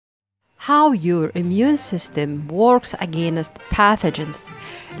How your immune system works against pathogens.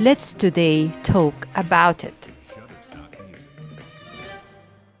 Let's today talk about it.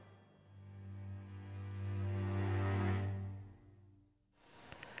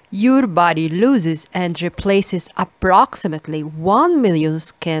 Your body loses and replaces approximately 1 million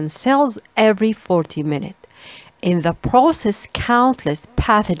skin cells every 40 minutes. In the process, countless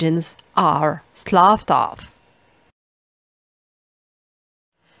pathogens are sloughed off.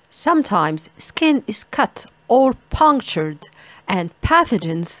 Sometimes skin is cut or punctured and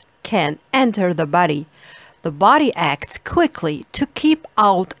pathogens can enter the body. The body acts quickly to keep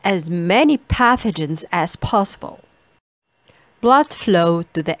out as many pathogens as possible. Blood flow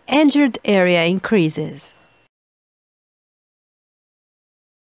to the injured area increases.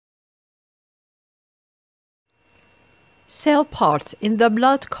 Cell parts in the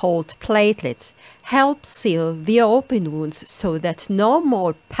blood called platelets help seal the open wounds so that no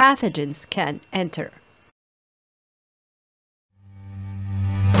more pathogens can enter.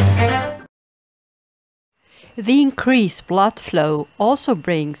 The increased blood flow also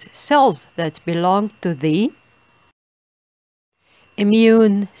brings cells that belong to the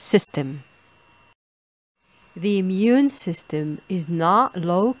immune system. The immune system is not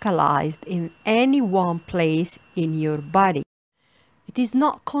localized in any one place in your body. It is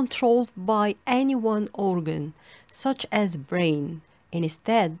not controlled by any one organ, such as brain.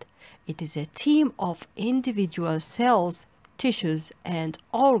 Instead, it is a team of individual cells, tissues, and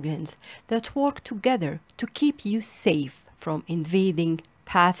organs that work together to keep you safe from invading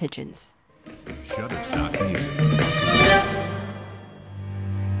pathogens. Shutterstock Music.